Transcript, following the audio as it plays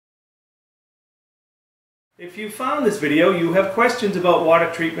If you found this video, you have questions about water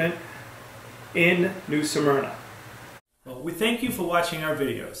treatment in New Smyrna. Well, we thank you for watching our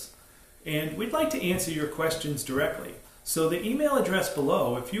videos, and we'd like to answer your questions directly. So the email address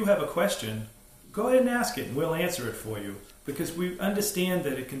below, if you have a question, go ahead and ask it and we'll answer it for you, because we understand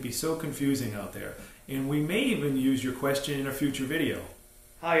that it can be so confusing out there, and we may even use your question in a future video.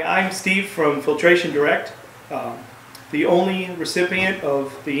 Hi, I'm Steve from Filtration Direct, the only recipient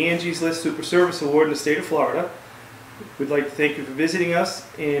of the Angie's List Super Service Award in the state of Florida. We'd like to thank you for visiting us,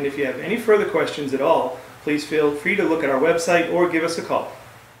 and if you have any further questions at all, please feel free to look at our website or give us a call.